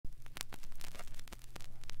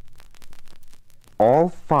all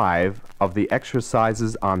 5 of the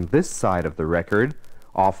exercises on this side of the record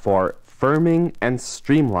are for firming and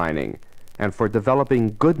streamlining and for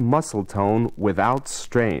developing good muscle tone without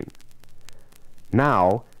strain.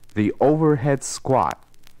 Now, the overhead squat.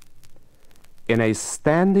 In a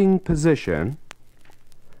standing position,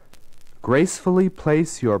 gracefully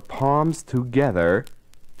place your palms together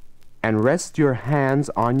and rest your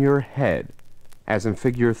hands on your head, as in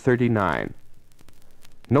figure 39.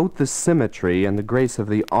 Note the symmetry and the grace of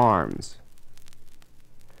the arms.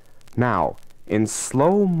 Now, in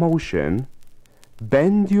slow motion,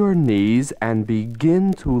 bend your knees and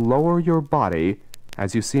begin to lower your body,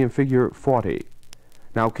 as you see in figure 40.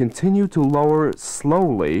 Now continue to lower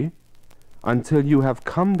slowly until you have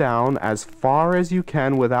come down as far as you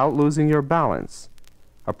can without losing your balance,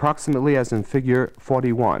 approximately as in figure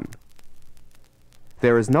 41.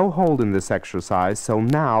 There is no hold in this exercise, so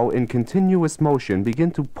now in continuous motion begin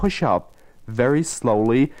to push up very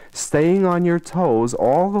slowly, staying on your toes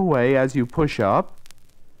all the way as you push up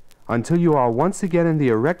until you are once again in the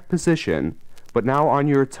erect position, but now on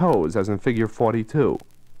your toes as in figure 42.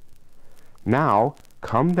 Now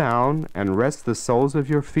come down and rest the soles of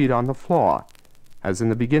your feet on the floor, as in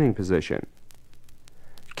the beginning position.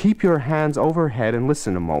 Keep your hands overhead and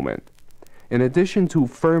listen a moment. In addition to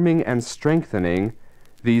firming and strengthening,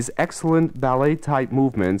 these excellent ballet-type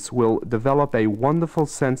movements will develop a wonderful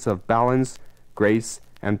sense of balance, grace,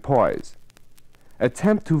 and poise.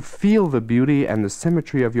 Attempt to feel the beauty and the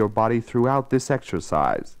symmetry of your body throughout this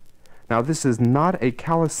exercise. Now, this is not a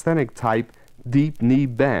calisthenic-type deep knee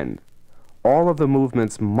bend. All of the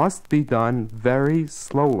movements must be done very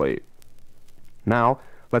slowly. Now,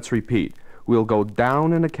 let's repeat. We'll go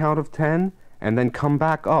down in a count of 10 and then come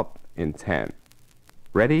back up in 10.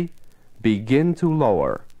 Ready? Begin to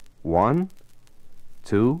lower. 1,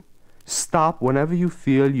 2, stop whenever you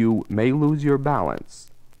feel you may lose your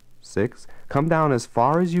balance. 6, come down as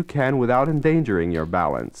far as you can without endangering your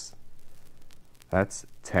balance. That's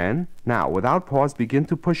 10. Now, without pause, begin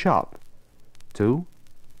to push up. 2,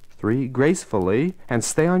 3, gracefully, and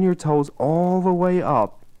stay on your toes all the way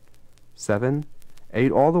up. 7,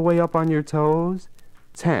 8, all the way up on your toes.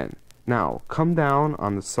 10. Now, come down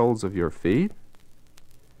on the soles of your feet.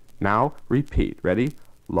 Now, repeat. Ready?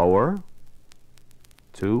 Lower.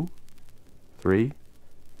 2, 3,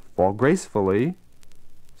 fall gracefully.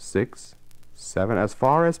 6, 7, as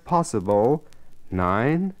far as possible.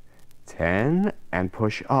 9, 10, and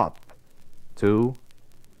push up. 2,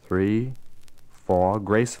 3, 4,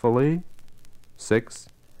 gracefully. 6,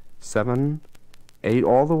 7, 8,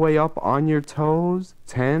 all the way up on your toes.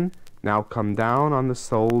 10, now come down on the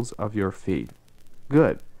soles of your feet.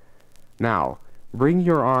 Good. Now, bring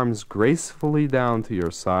your arms gracefully down to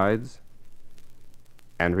your sides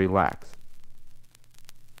and relax.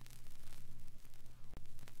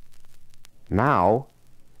 Now,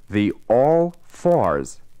 the all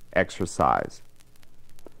fours exercise.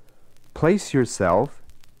 Place yourself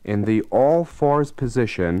in the all fours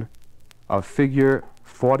position of figure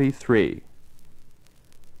 43.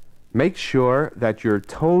 Make sure that your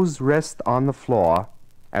toes rest on the floor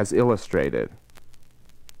as illustrated.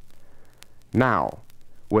 Now,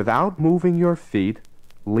 without moving your feet,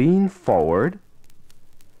 lean forward,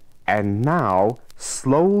 and now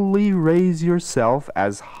slowly raise yourself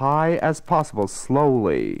as high as possible,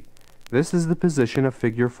 slowly. This is the position of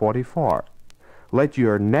figure 44. Let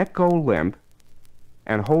your neck go limp,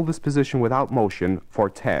 and hold this position without motion for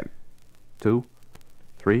 10. 2,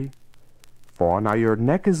 3, 4. Now your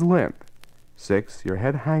neck is limp. 6, your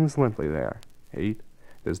head hangs limply there. 8,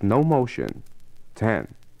 there's no motion.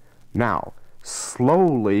 10. Now,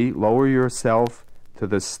 slowly lower yourself to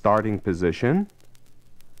the starting position.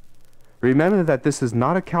 Remember that this is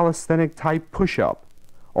not a calisthenic type push-up.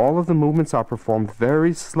 All of the movements are performed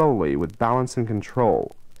very slowly with balance and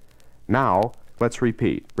control. Now, let's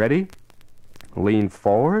repeat. Ready? Lean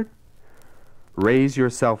forward, raise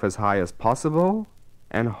yourself as high as possible,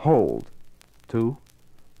 and hold. 2,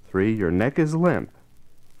 3, your neck is limp.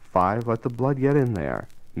 5, let the blood get in there.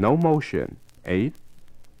 No motion. 8,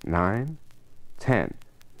 9, 10.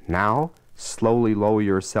 Now, slowly lower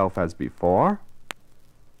yourself as before.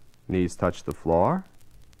 Knees touch the floor.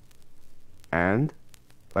 And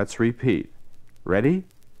let's repeat. Ready?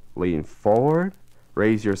 Lean forward,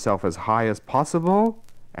 raise yourself as high as possible,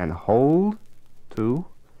 and hold. 2,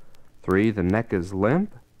 3, the neck is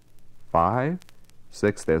limp. 5,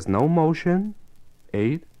 6, there's no motion.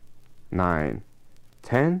 8, 9,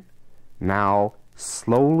 10. Now,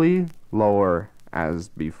 slowly lower as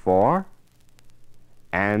before,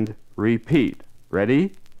 and repeat.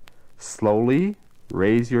 Ready? Slowly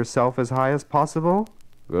raise yourself as high as possible.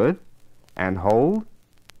 Good. and hold.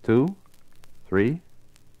 2, 3,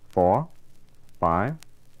 4, 5,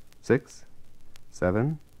 6,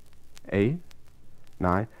 7, 8,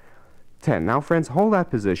 9, 10. Now, friends, hold that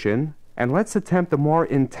position, and let's attempt a more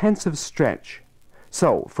intensive stretch.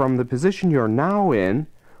 So, from the position you're now in,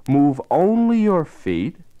 move only your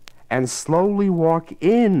feet and slowly walk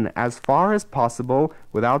in as far as possible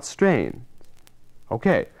without strain.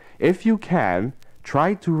 Okay, if you can,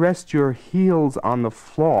 try to rest your heels on the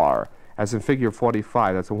floor, as in figure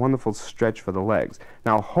 45. That's a wonderful stretch for the legs.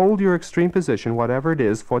 Now hold your extreme position, whatever it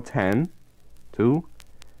is, for 10, 2,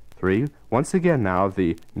 3. Once again now,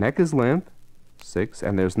 the neck is limp, 6,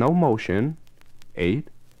 and there's no motion, 8,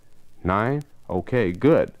 9. Okay,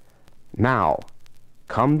 good. Now,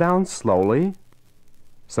 come down slowly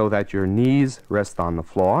so that your knees rest on the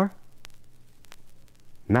floor.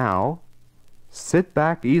 Now, sit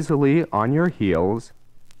back easily on your heels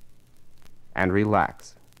and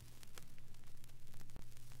relax.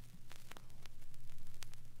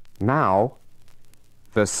 Now,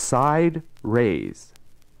 the side raise.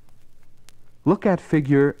 Look at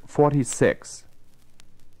figure 46.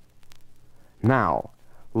 Now,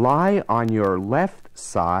 lie on your left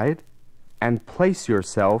side and place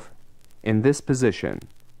yourself in this position.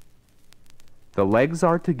 The legs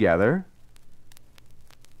are together.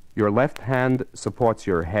 Your left hand supports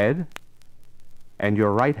your head, and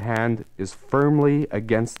your right hand is firmly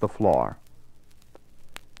against the floor.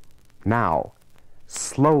 Now,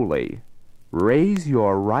 slowly raise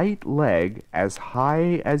your right leg as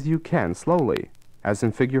high as you can, slowly, as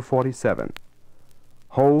in figure 47.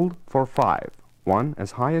 Hold for 5. 1,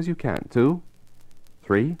 as high as you can. 2,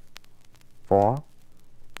 3, 4,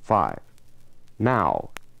 5. Now,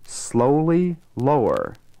 slowly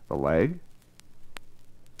lower the leg.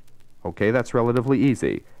 Okay, that's relatively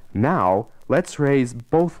easy. Now, let's raise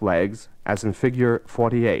both legs as in figure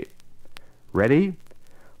 48. Ready?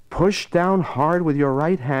 Push down hard with your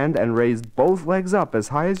right hand and raise both legs up as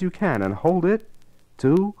high as you can and hold it.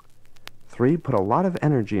 2, 3, put a lot of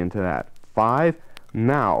energy into that. 5,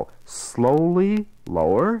 now slowly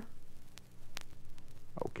lower.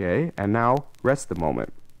 Okay, and now rest a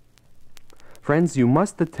moment. Friends, you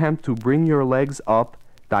must attempt to bring your legs up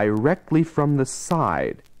directly from the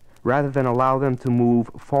side, rather than allow them to move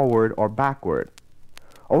forward or backward.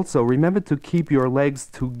 Also, remember to keep your legs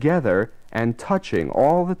together and touching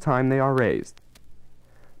all the time they are raised.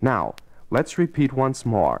 Now, let's repeat once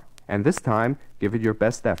more, and this time, give it your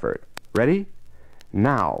best effort. Ready?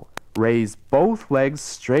 Now, raise both legs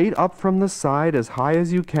straight up from the side as high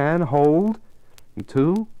as you can. Hold.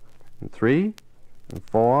 2, 3,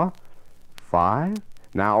 4, 5.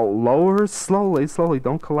 Now, lower slowly, slowly.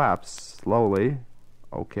 Don't collapse. Slowly.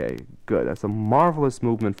 Okay, good. That's a marvelous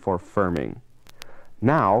movement for firming.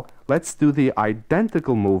 Now, let's do the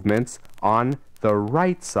identical movements on the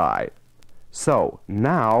right side. So,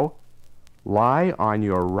 now, lie on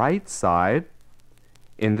your right side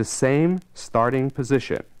in the same starting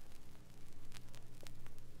position.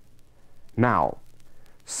 Now,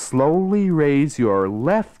 slowly raise your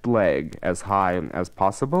left leg as high as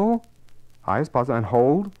possible, and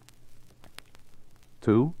hold.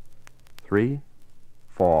 2, 3,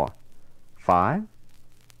 4, 5.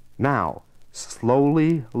 Now,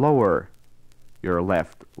 slowly lower your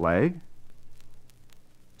left leg.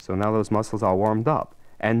 So now those muscles are warmed up.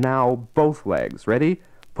 And now both legs. Ready?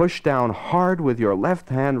 Push down hard with your left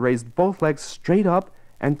hand. Raise both legs straight up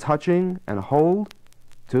and touching and hold.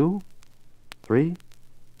 2, 3,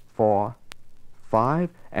 4, 5.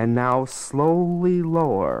 And now slowly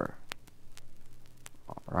lower.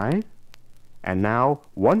 All right? And now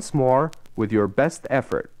once more with your best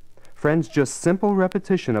effort. Friends, just simple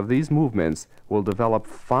repetition of these movements will develop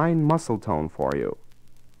fine muscle tone for you.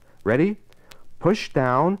 Ready? Push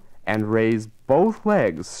down and raise both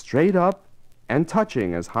legs straight up and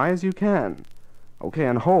touching as high as you can. Okay,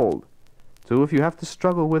 and hold. 2, if you have to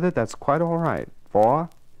struggle with it, that's quite all right. 4,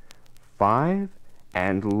 5,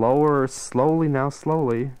 and lower slowly, now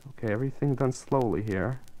slowly. Okay, everything done slowly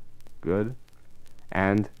here. Good.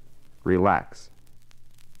 And relax.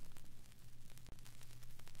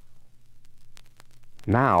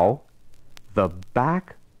 Now, the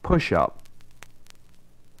back push-up.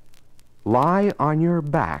 Lie on your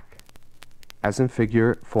back, as in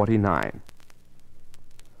figure 49.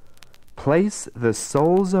 Place the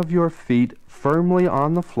soles of your feet firmly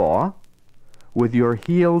on the floor, with your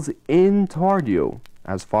heels in toward you,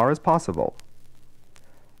 as far as possible.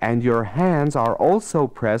 And your hands are also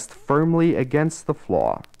pressed firmly against the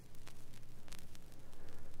floor.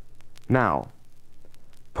 Now,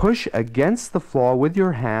 push against the floor with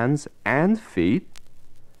your hands and feet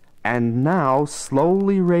And now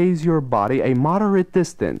slowly raise your body a moderate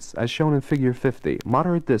distance, as shown in figure 50.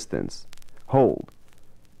 Moderate distance. Hold.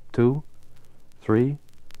 2, 3,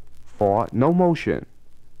 4. No motion.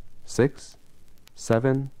 6,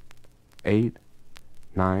 7, 8,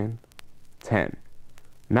 9, 10.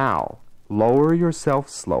 Now, lower yourself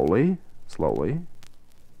slowly. Slowly.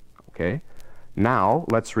 Okay. Now,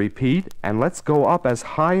 let's repeat, and let's go up as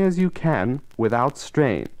high as you can without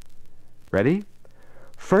strain. Ready?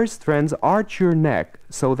 First, friends, arch your neck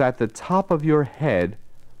so that the top of your head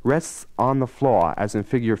rests on the floor, as in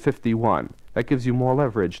figure 51. That gives you more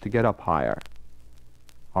leverage to get up higher.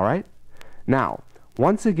 All right? Now,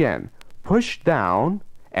 once again, push down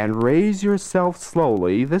and raise yourself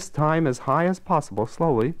slowly, this time as high as possible,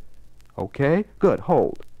 slowly. Okay? Good.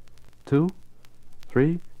 Hold. 2,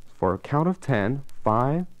 3, for a count of 10,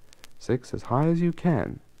 5, 6, as high as you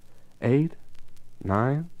can, 8,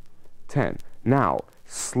 9, 10. Now,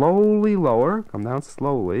 slowly lower, come down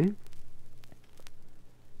slowly.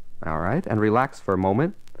 All right, and relax for a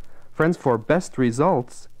moment. Friends, for best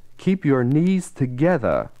results, keep your knees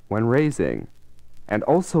together when raising, and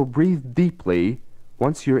also breathe deeply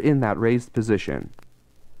once you're in that raised position.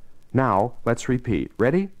 Now, let's repeat.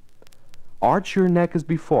 Ready? Arch your neck as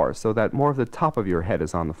before so that more of the top of your head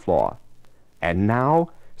is on the floor. And now,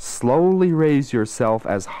 slowly raise yourself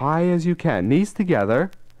as high as you can, knees together,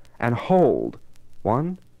 and hold.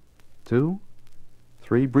 1, 2,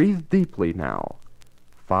 3. Breathe deeply now.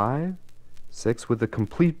 5, 6 with a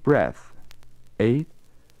complete breath. 8,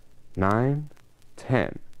 9,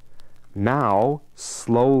 10. Now,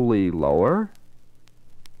 slowly lower.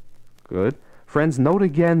 Good. Friends, note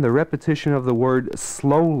again the repetition of the word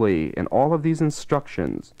slowly in all of these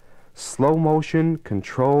instructions. Slow motion,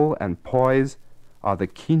 control, and poise are the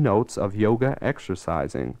keynotes of yoga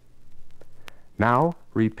exercising. Now,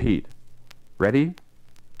 repeat. Ready?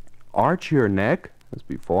 Arch your neck, as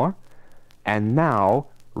before, and now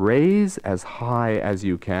raise as high as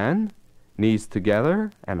you can, knees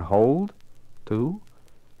together, and hold. 2,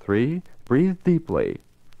 3, breathe deeply.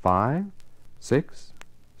 5, 6,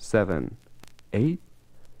 7, 8,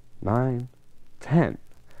 9, 10.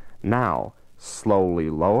 Now, slowly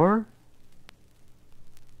lower.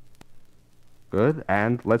 Good,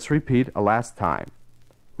 and let's repeat a last time.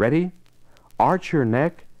 Ready? Arch your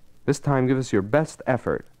neck. This time give us your best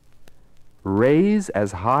effort. Raise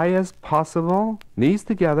as high as possible, knees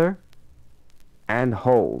together, and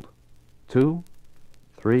hold. 2,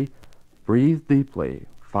 3, breathe deeply.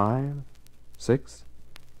 5, 6,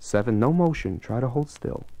 7, no motion, try to hold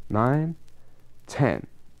still. 9, 10.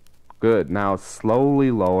 Good, now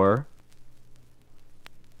slowly lower.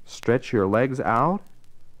 Stretch your legs out.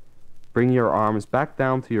 Bring your arms back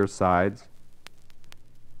down to your sides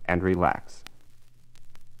and relax.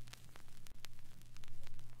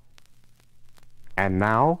 And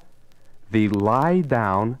now, the lie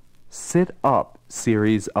down, sit up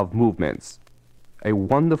series of movements. A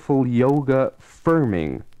wonderful yoga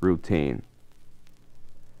firming routine.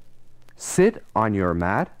 Sit on your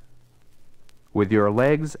mat with your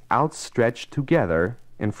legs outstretched together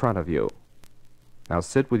in front of you. Now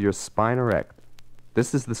sit with your spine erect.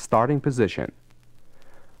 This is the starting position.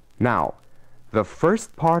 Now, the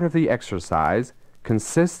first part of the exercise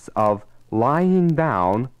consists of lying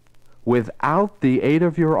down without the aid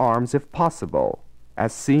of your arms if possible,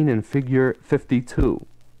 as seen in figure 52.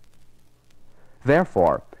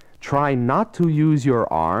 Therefore, try not to use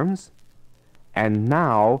your arms, and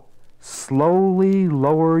now slowly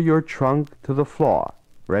lower your trunk to the floor.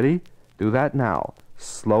 Ready? Do that now.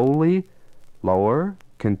 Slowly lower.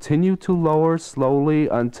 Continue to lower slowly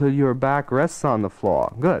until your back rests on the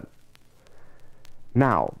floor. Good.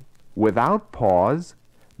 Now, without pause,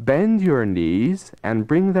 bend your knees and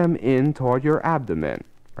bring them in toward your abdomen.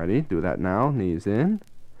 Ready? Do that now. Knees in.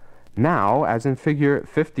 Now, as in figure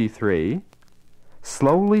 53,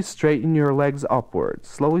 slowly straighten your legs upward.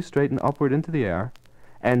 Slowly straighten upward into the air.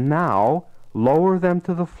 And now, lower them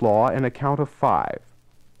to the floor in a count of 5.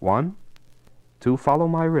 1, 2, follow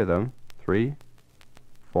my rhythm. 3,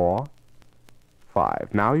 4, 5.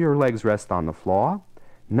 Now your legs rest on the floor.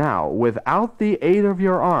 Now, without the aid of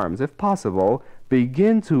your arms, if possible,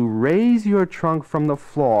 begin to raise your trunk from the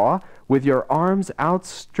floor with your arms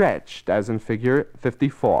outstretched, as in figure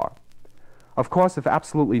 54. Of course, if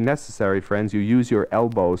absolutely necessary, friends, you use your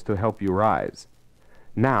elbows to help you rise.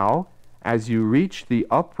 Now, as you reach the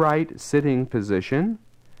upright sitting position,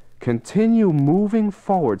 continue moving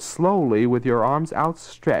forward slowly with your arms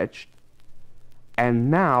outstretched,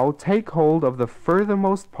 and now take hold of the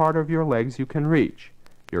furthermost part of your legs you can reach,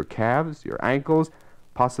 your calves, your ankles,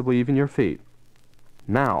 possibly even your feet.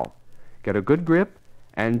 Now, get a good grip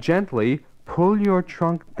and gently pull your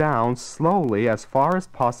trunk down slowly as far as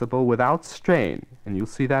possible without strain. And you'll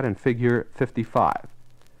see that in figure 55.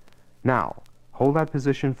 Now, hold that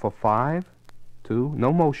position for 5, 2,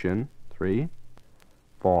 no motion, 3,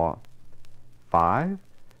 4, 5.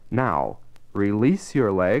 Now, release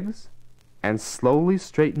your legs and slowly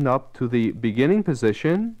straighten up to the beginning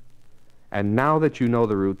position. And now that you know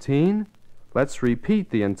the routine, let's repeat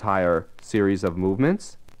the entire series of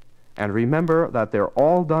movements. And remember that they're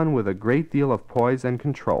all done with a great deal of poise and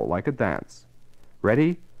control, like a dance.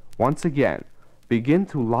 Ready? Once again, begin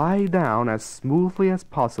to lie down as smoothly as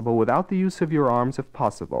possible without the use of your arms if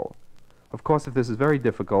possible. Of course, if this is very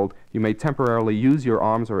difficult, you may temporarily use your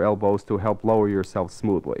arms or elbows to help lower yourself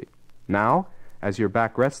smoothly. Now, as your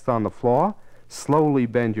back rests on the floor, slowly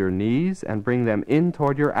bend your knees and bring them in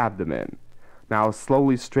toward your abdomen. Now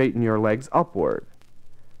slowly straighten your legs upward.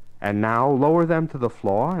 And now lower them to the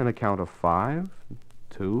floor in a count of 5,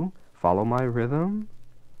 2, follow my rhythm,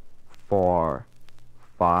 4,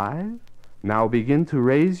 5. Now begin to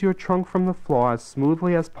raise your trunk from the floor as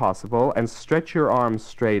smoothly as possible and stretch your arms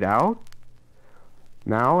straight out.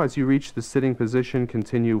 Now, as you reach the sitting position,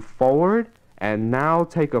 continue forward, and now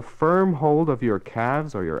take a firm hold of your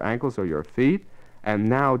calves or your ankles or your feet, and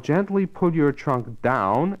now gently pull your trunk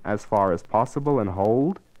down as far as possible and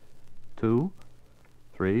hold. 2,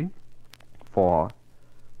 3, 4,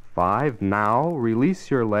 5. Now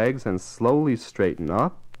release your legs and slowly straighten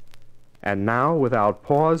up. And now, without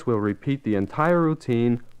pause, we'll repeat the entire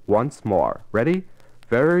routine once more. Ready?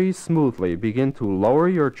 Very smoothly begin to lower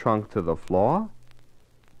your trunk to the floor.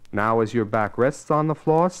 Now, as your back rests on the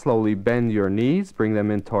floor, slowly bend your knees, bring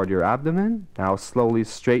them in toward your abdomen. Now slowly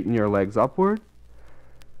straighten your legs upward.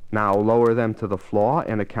 Now lower them to the floor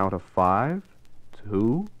in a count of 5,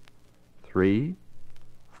 2, 3,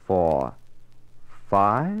 4,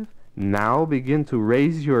 5. Now begin to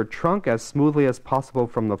raise your trunk as smoothly as possible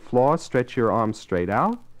from the floor. Stretch your arms straight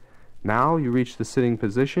out. Now you reach the sitting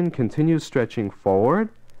position. Continue stretching forward.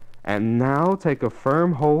 And now take a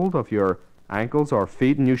firm hold of your ankles or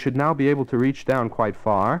feet, and you should now be able to reach down quite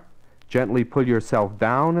far. Gently pull yourself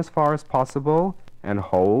down as far as possible and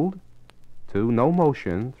hold. 2, no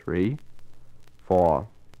motion, 3, 4,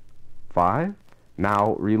 5.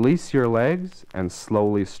 Now release your legs and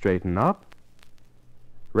slowly straighten up.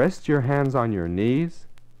 Rest your hands on your knees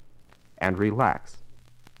and relax.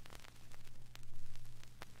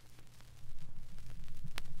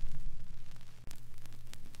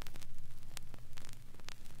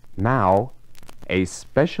 Now, a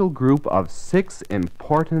special group of 6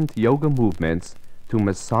 important yoga movements to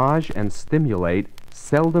massage and stimulate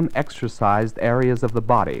seldom exercised areas of the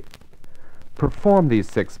body. Perform these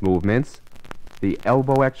 6 movements: the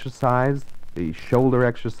elbow exercise, the shoulder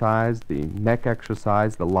exercise, the neck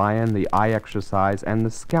exercise, the lion, the eye exercise, and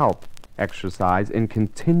the scalp exercise in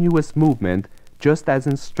continuous movement, just as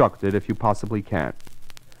instructed if you possibly can.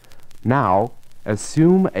 Now,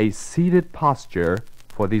 assume a seated posture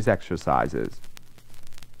for these exercises.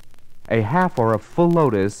 A half or a full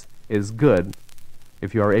lotus is good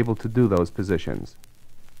if you are able to do those positions.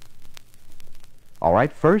 All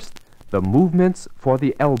right, first, the movements for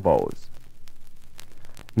the elbows.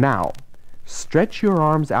 Now, stretch your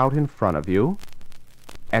arms out in front of you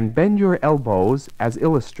and bend your elbows as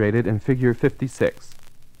illustrated in figure 56.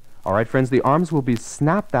 All right, friends, the arms will be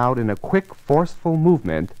snapped out in a quick, forceful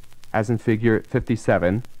movement, as in figure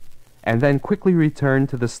 57, and then quickly return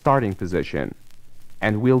to the starting position.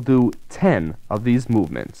 And we'll do 10 of these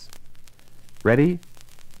movements. Ready?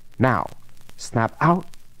 Now, snap out,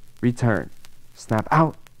 return. Snap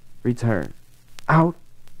out, return. Out,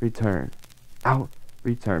 return. Out,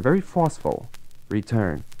 return. Very forceful.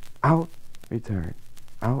 Return. Out, return.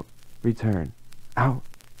 Out, return. Out,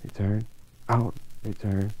 return. Out,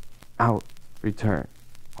 return. Out, return.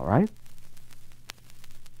 All right?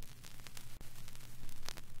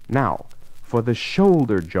 Now, for the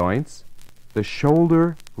shoulder joints, the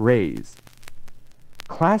shoulder raise.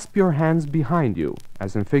 Clasp your hands behind you,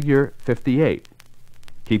 as in figure 58.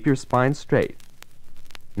 Keep your spine straight.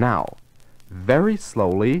 Now, very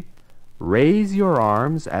slowly, raise your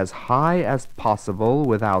arms as high as possible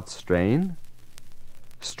without strain.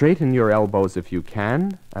 Straighten your elbows if you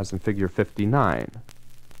can, as in figure 59.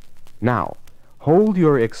 Now, hold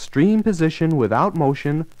your extreme position without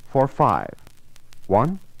motion for 5.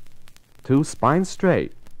 1, 2, spine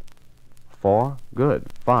straight. 4,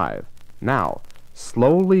 good. 5. Now,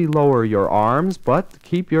 slowly lower your arms, but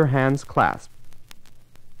keep your hands clasped.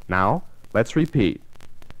 Now, let's repeat.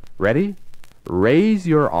 Ready? Raise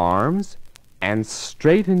your arms and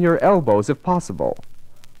straighten your elbows if possible.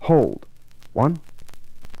 Hold. 1,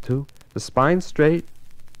 2, the spine straight.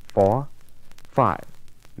 4, 5.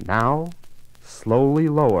 Now, slowly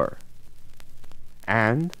lower.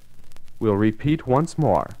 And we'll repeat once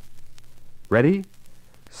more. Ready?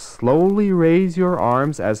 Slowly raise your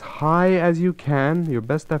arms as high as you can, your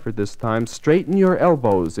best effort this time. Straighten your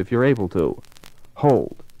elbows if you're able to.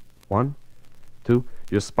 Hold. 1, 2,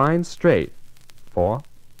 your spine straight. 4,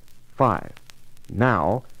 5.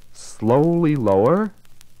 Now, slowly lower.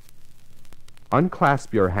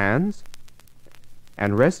 Unclasp your hands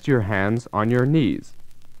and rest your hands on your knees.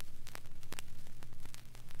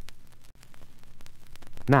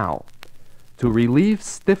 Now, to relieve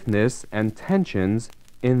stiffness and tensions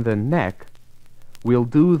in the neck, we'll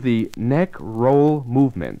do the neck roll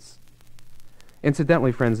movements.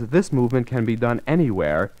 Incidentally, friends, this movement can be done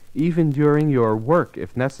anywhere, even during your work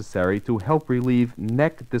if necessary, to help relieve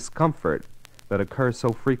neck discomfort that occurs so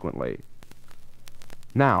frequently.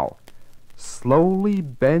 Now, slowly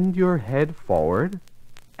bend your head forward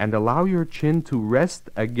and allow your chin to rest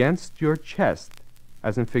against your chest,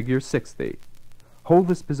 as in figure 60. Hold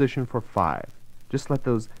this position for 5. Just let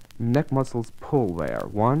those neck muscles pull there.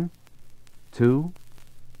 1, 2,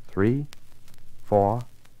 3, 4,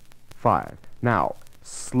 5. Now,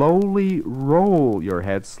 slowly roll your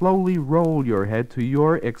head to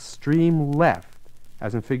your extreme left,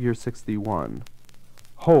 as in figure 61.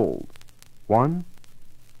 Hold. 1,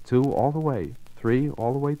 2, all the way. 3,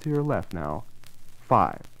 all the way to your left now.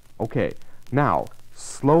 5. Okay, now,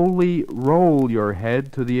 slowly roll your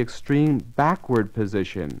head to the extreme backward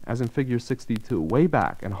position, as in figure 62. Way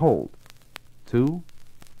back, and hold. 2,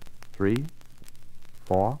 3,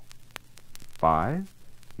 4, 5.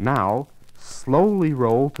 Now, slowly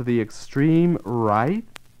roll to the extreme right,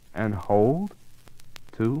 and hold.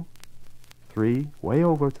 2, 3, way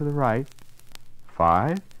over to the right.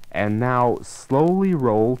 5. And now, slowly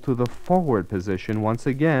roll to the forward position once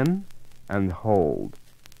again, and hold.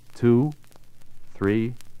 2,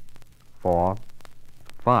 3, 4,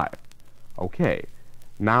 5. Okay,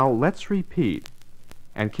 now let's repeat.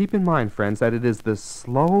 And keep in mind, friends, that it is the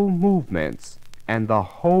slow movements and the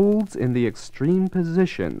holds in the extreme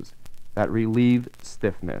positions that relieve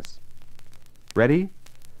stiffness. Ready?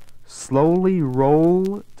 Slowly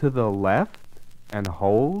roll to the left and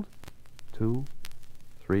hold. 2,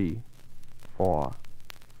 3, 4,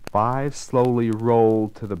 5. Slowly roll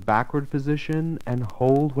to the backward position and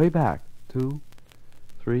hold way back. 2,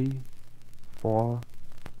 3, 4,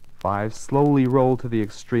 5. Slowly roll to the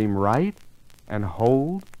extreme right and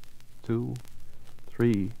hold. 2,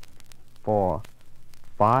 3, 4,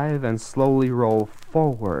 5. And slowly roll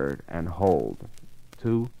forward and hold.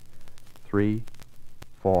 2, 3,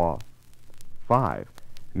 4, 5.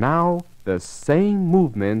 Now the same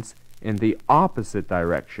movements in the opposite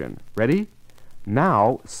direction. Ready?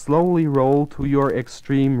 Now slowly roll to your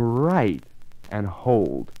extreme right and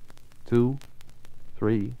hold. 2,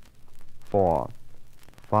 3, 4,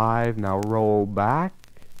 5. Now roll back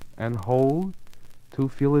and hold. 2,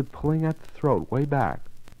 feel it pulling at the throat, way back.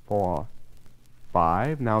 4,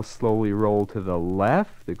 5. Now slowly roll to the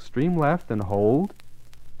left, extreme left, and hold.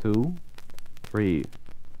 2, 3,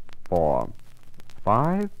 4,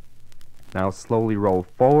 5. Now slowly roll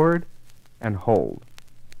forward and hold.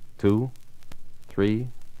 2, 3,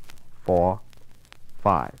 4,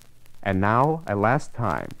 5. And now, a last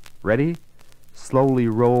time. Ready? Slowly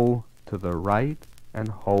roll to the right and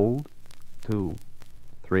hold. 2,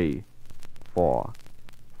 3, 4,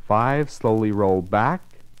 5. Slowly roll back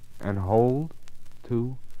and hold.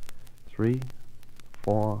 2, 3,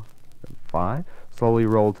 4, 5. Slowly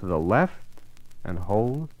roll to the left and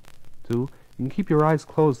hold. 2. You can keep your eyes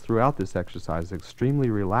closed throughout this exercise, extremely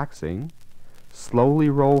relaxing. Slowly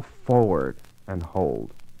roll forward and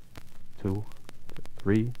hold. 2,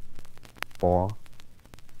 3, 4,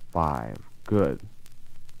 5. Good.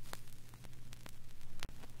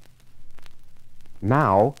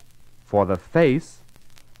 Now, for the face,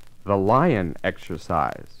 the lion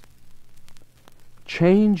exercise.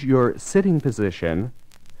 Change your sitting position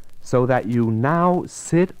so that you now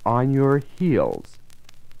sit on your heels,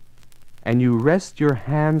 and you rest your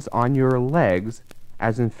hands on your legs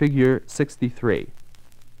as in figure 63.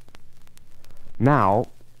 Now,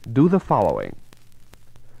 do the following.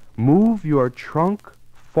 Move your trunk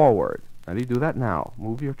forward. Ready? Do that now.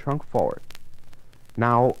 Move your trunk forward.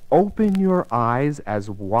 Now, open your eyes as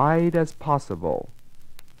wide as possible.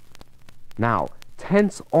 Now,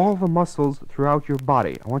 tense all the muscles throughout your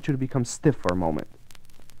body. I want you to become stiff for a moment.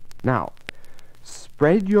 Now,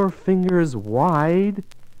 spread your fingers wide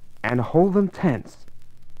and hold them tense.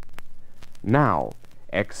 Now,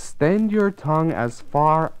 extend your tongue as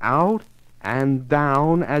far out and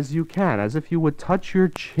down as you can, as if you would touch your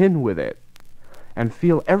chin with it. and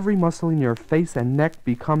feel every muscle in your face and neck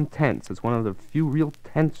become tense. It's one of the few real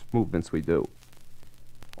tense movements we do.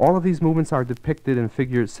 All of these movements are depicted in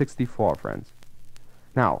figure 64, friends.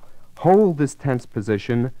 Now, hold this tense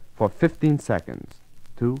position for 15 seconds.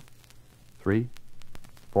 2, 3,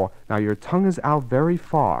 4. Now your tongue is out very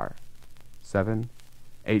far. 7,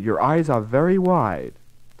 8. Your eyes are very wide.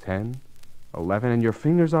 10, 11. And your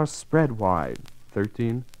fingers are spread wide.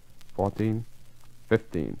 13, 14,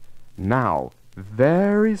 15. Now,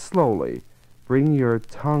 very slowly, bring your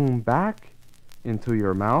tongue back into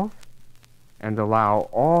your mouth and allow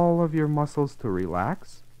all of your muscles to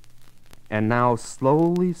relax. And now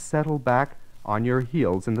slowly settle back on your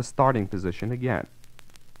heels in the starting position again.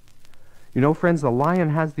 You know, friends, the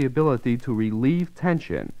lion has the ability to relieve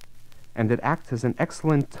tension, and it acts as an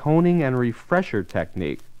excellent toning and refresher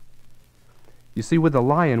technique. You see, with the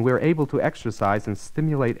lion, we're able to exercise and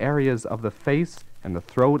stimulate areas of the face and the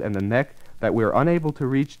throat and the neck that we're unable to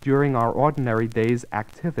reach during our ordinary day's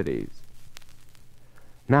activities.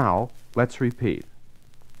 Now, let's repeat.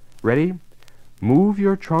 Ready? Move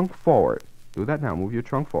your trunk forward. Do that now. Move your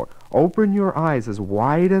trunk forward. Open your eyes as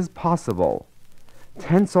wide as possible.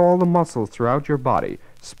 Tense all the muscles throughout your body.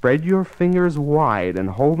 Spread your fingers wide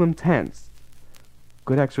and hold them tense.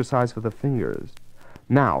 Good exercise for the fingers.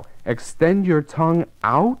 Now, extend your tongue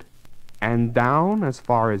out and down as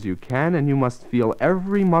far as you can, and you must feel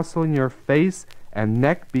every muscle in your face and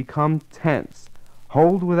neck become tense.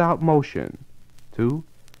 Hold without motion. 2,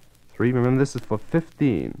 3. Remember, this is for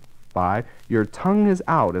 15. 5. Your tongue is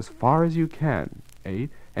out as far as you can. 8.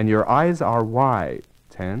 And your eyes are wide.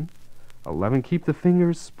 10, 11. Keep the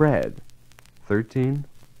fingers spread. 13,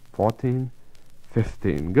 14,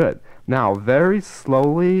 15. Good. Now, very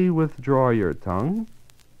slowly withdraw your tongue.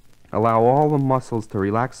 Allow all the muscles to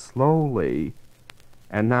relax slowly.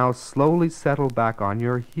 And now slowly settle back on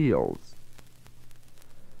your heels.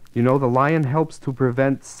 You know, the lion helps to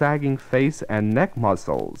prevent sagging face and neck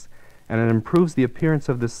muscles, and it improves the appearance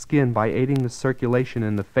of the skin by aiding the circulation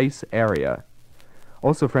in the face area.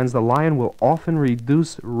 Also, friends, the lion will often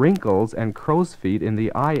reduce wrinkles and crow's feet in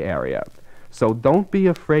the eye area. So don't be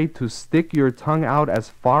afraid to stick your tongue out as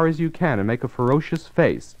far as you can and make a ferocious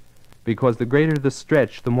face, because the greater the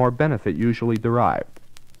stretch, the more benefit usually derived.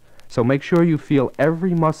 So make sure you feel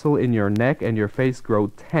every muscle in your neck and your face grow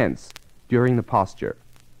tense during the posture.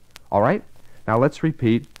 All right? Now let's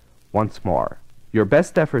repeat once more. Your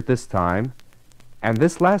best effort this time, and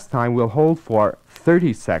this last time we'll hold for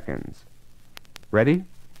 30 seconds. Ready?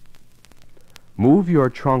 Move your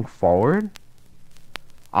trunk forward,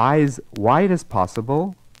 eyes wide as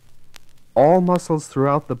possible, all muscles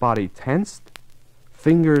throughout the body tensed,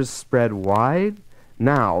 fingers spread wide.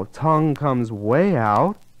 Now, tongue comes way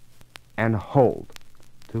out, and hold.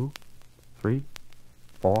 2, 3,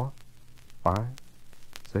 4, 5,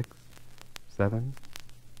 6, 7,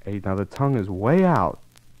 8. Now the tongue is way out.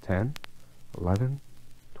 10, 11,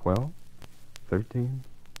 12, 13,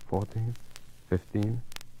 14, 15,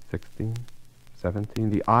 16, 17.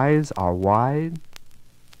 The eyes are wide.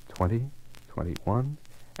 20, 21.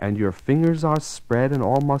 And your fingers are spread and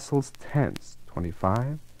all muscles tense.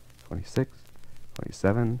 25, 26,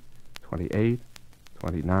 27, 28,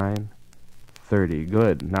 29, 30.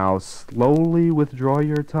 Good. Now slowly withdraw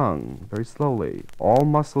your tongue. Very slowly. All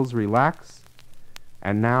muscles relax.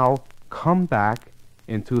 And now come back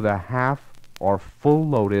into the half or full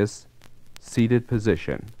lotus seated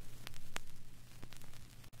position.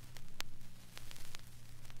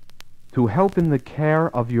 To help in the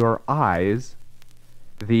care of your eyes,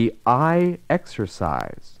 the eye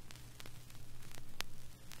exercise.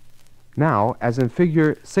 Now, as in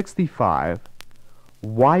figure 65,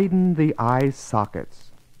 widen the eye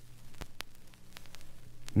sockets.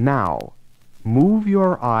 Now, move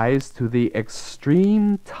your eyes to the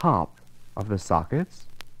extreme top of the sockets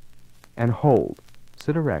and hold.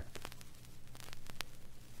 Sit erect.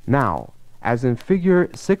 Now, as in figure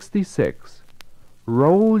 66,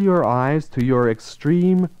 roll your eyes to your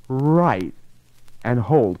extreme right and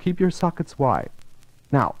hold. Keep your sockets wide.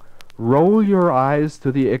 Now, roll your eyes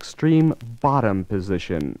to the extreme bottom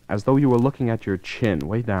position, as though you were looking at your chin,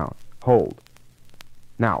 way down. Hold.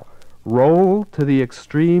 Now, roll to the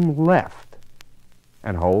extreme left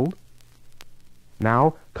and hold.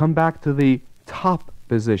 Now, come back to the top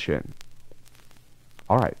position.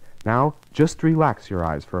 All right, now just relax your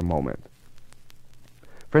eyes for a moment.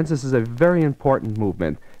 Friends, this is a very important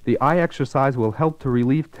movement. The eye exercise will help to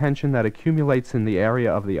relieve tension that accumulates in the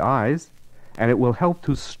area of the eyes, and it will help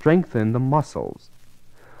to strengthen the muscles.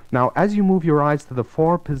 Now, as you move your eyes to the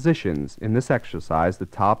 4 positions in this exercise, the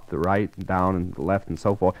top, the right, down, and the left, and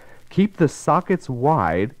so forth, keep the sockets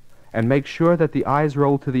wide and make sure that the eyes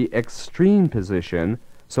roll to the extreme position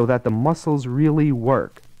so that the muscles really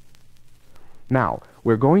work. Now,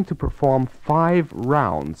 we're going to perform 5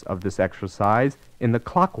 rounds of this exercise in the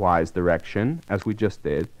clockwise direction, as we just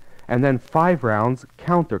did, and then 5 rounds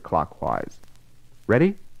counterclockwise.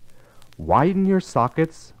 Ready? Widen your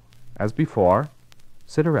sockets, as before.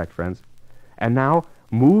 Sit erect, friends. And now,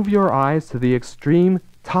 move your eyes to the extreme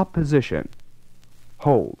top position.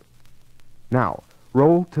 Hold. Now,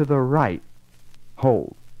 roll to the right.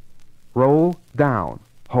 Hold. Roll down.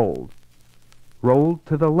 Hold. Roll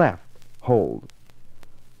to the left. Hold.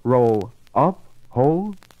 Roll up.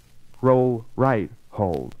 Hold. Roll right.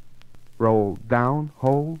 Hold. Roll down.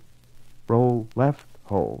 Hold. Roll left.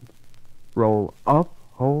 Hold. Roll up.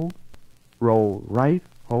 Hold. Roll right.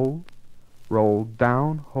 Hold. Roll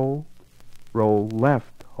down. Hold. Roll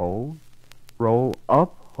left. Hold. Roll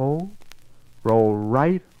up. Hold. Roll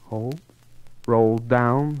right. Hold. Roll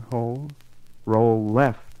down. Hold. Roll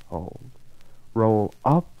left. Hold. Roll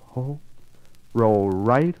up. Hold. Roll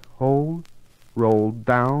right. Hold. Roll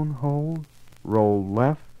down. Hold. Roll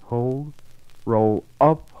left. Hold. Roll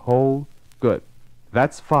up. Hold. Good.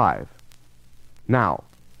 That's 5. Now,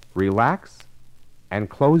 relax and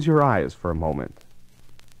close your eyes for a moment.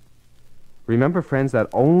 Remember, friends, that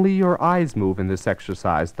only your eyes move in this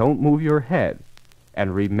exercise. Don't move your head.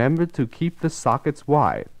 And remember to keep the sockets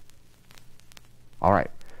wide. All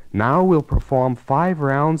right. Now we'll perform 5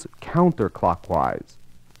 rounds counterclockwise.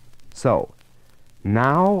 So,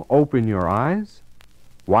 now open your eyes,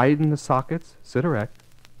 widen the sockets, sit erect.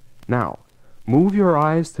 Now, move your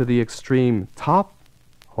eyes to the extreme top,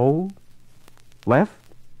 hold, left,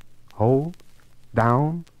 hold,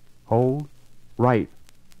 down, hold, right,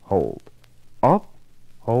 hold, up,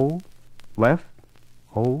 hold, left,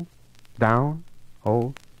 hold, down,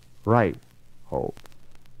 hold, right, hold,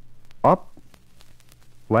 up,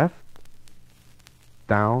 left,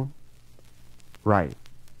 down, right,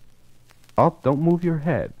 up, don't move your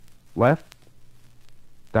head, left,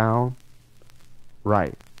 down,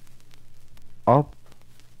 right, up,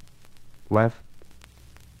 left,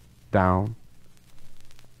 down,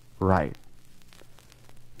 right.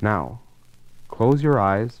 Now, close your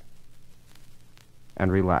eyes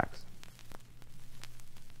and relax.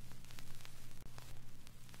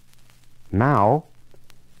 Now,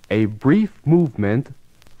 a brief movement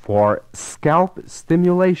for scalp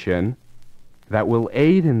stimulation that will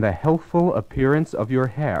aid in the healthful appearance of your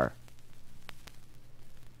hair.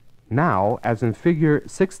 Now, as in figure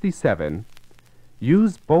 67,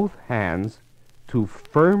 use both hands to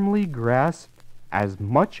firmly grasp as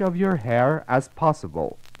much of your hair as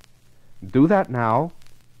possible. Do that now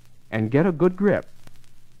and get a good grip.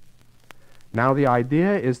 Now the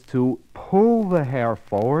idea is to pull the hair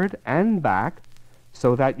forward and back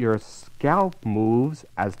so that your scalp moves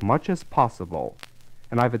as much as possible.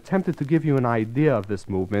 And I've attempted to give you an idea of this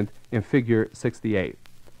movement in figure 68.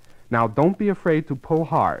 Now don't be afraid to pull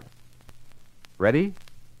hard. Ready?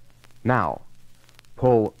 Now,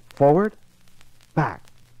 pull forward, back,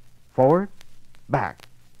 forward, back,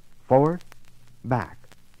 forward, back,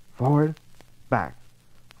 forward, back,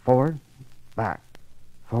 forward, back,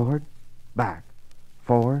 forward, back,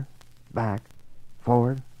 forward, back,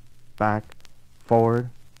 forward, back, forward,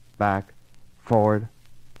 back, forward,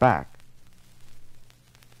 back.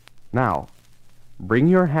 Now, bring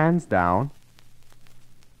your hands down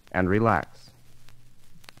and relax.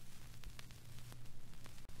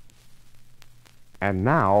 And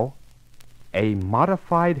now, a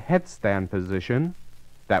modified headstand position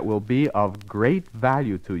that will be of great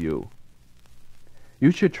value to you.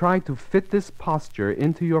 You should try to fit this posture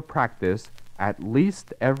into your practice at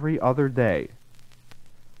least every other day.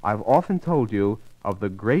 I've often told you of the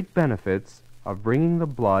great benefits of bringing the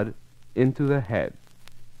blood into the head.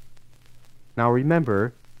 Now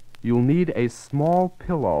remember, you'll need a small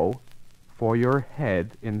pillow for your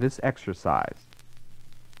head in this exercise.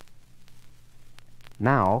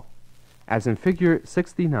 Now, as in figure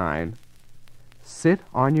 69, sit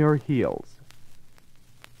on your heels.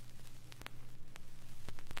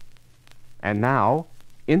 And now,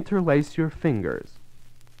 interlace your fingers.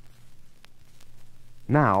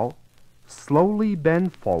 Now, slowly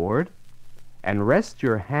bend forward and rest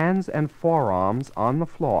your hands and forearms on the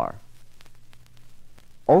floor.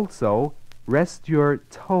 Also, rest your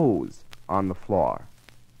toes on the floor.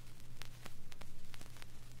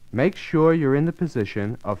 Make sure you're in the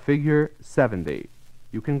position of figure 70.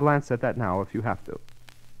 You can glance at that now if you have to.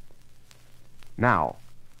 Now,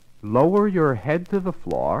 lower your head to the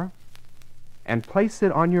floor and place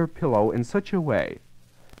it on your pillow in such a way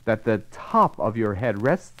that the top of your head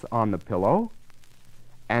rests on the pillow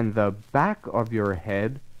and the back of your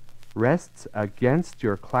head rests against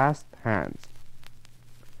your clasped hands.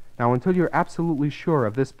 Now, until you're absolutely sure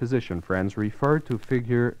of this position, friends, refer to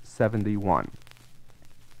figure 71.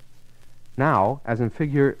 Now, as in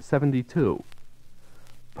figure 72,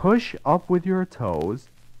 push up with your toes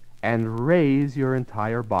and raise your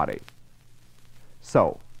entire body.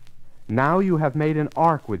 So, now you have made an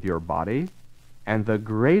arc with your body, and the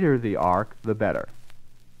greater the arc, the better.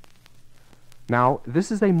 Now,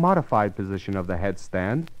 this is a modified position of the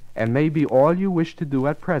headstand, and may be all you wish to do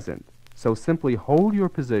at present. So simply hold your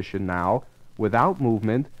position now, without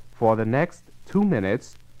movement, for the next 2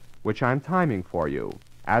 minutes, which I'm timing for you,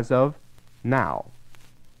 as of now.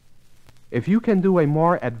 If you can do a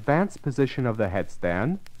more advanced position of the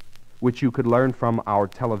headstand, which you could learn from our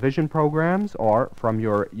television programs or from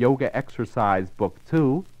your yoga exercise book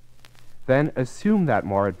 2, then assume that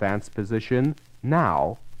more advanced position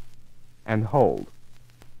now and hold.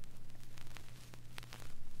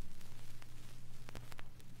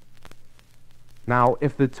 Now,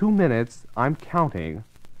 if the 2 minutes I'm counting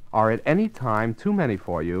are at any time too many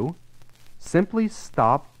for you, simply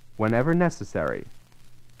stop whenever necessary.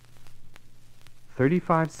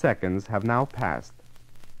 35 seconds have now passed.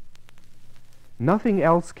 Nothing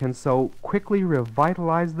else can so quickly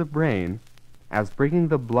revitalize the brain as bringing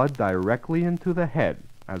the blood directly into the head,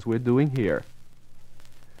 as we're doing here.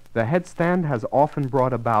 The headstand has often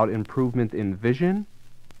brought about improvement in vision,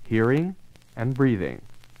 hearing, and breathing.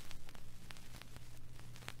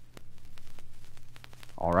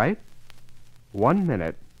 All right? 1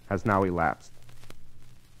 minute has now elapsed.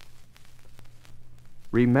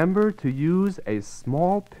 Remember to use a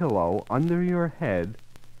small pillow under your head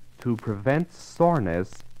to prevent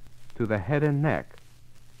soreness to the head and neck.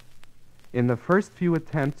 In the first few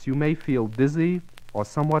attempts, you may feel dizzy or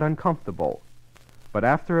somewhat uncomfortable, but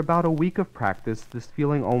after about a week of practice, this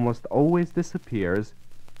feeling almost always disappears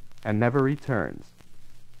and never returns.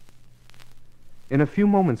 In a few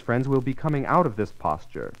moments, friends, we'll be coming out of this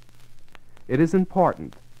posture. It is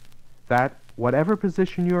important that whatever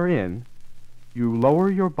position you're in, you lower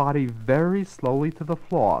your body very slowly to the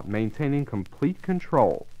floor, maintaining complete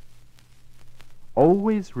control.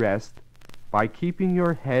 Always rest by keeping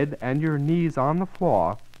your head and your knees on the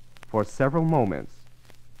floor for several moments.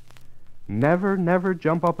 Never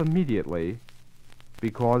jump up immediately,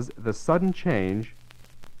 because the sudden change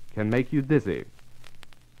can make you dizzy.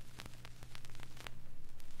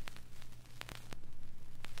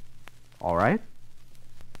 All right?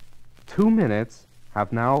 2 minutes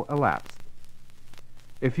have now elapsed.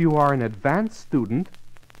 If you are an advanced student,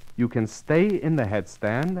 you can stay in the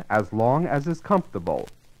headstand as long as is comfortable,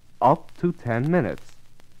 up to 10 minutes.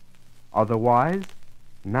 Otherwise,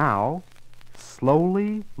 now,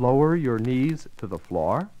 slowly lower your knees to the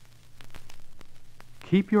floor,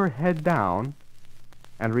 keep your head down,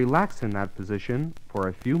 and relax in that position for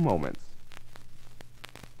a few moments.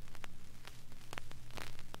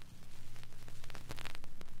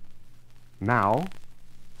 Now,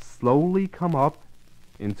 slowly come up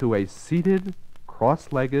into a seated,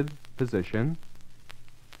 cross-legged position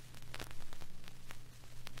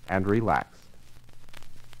and relax.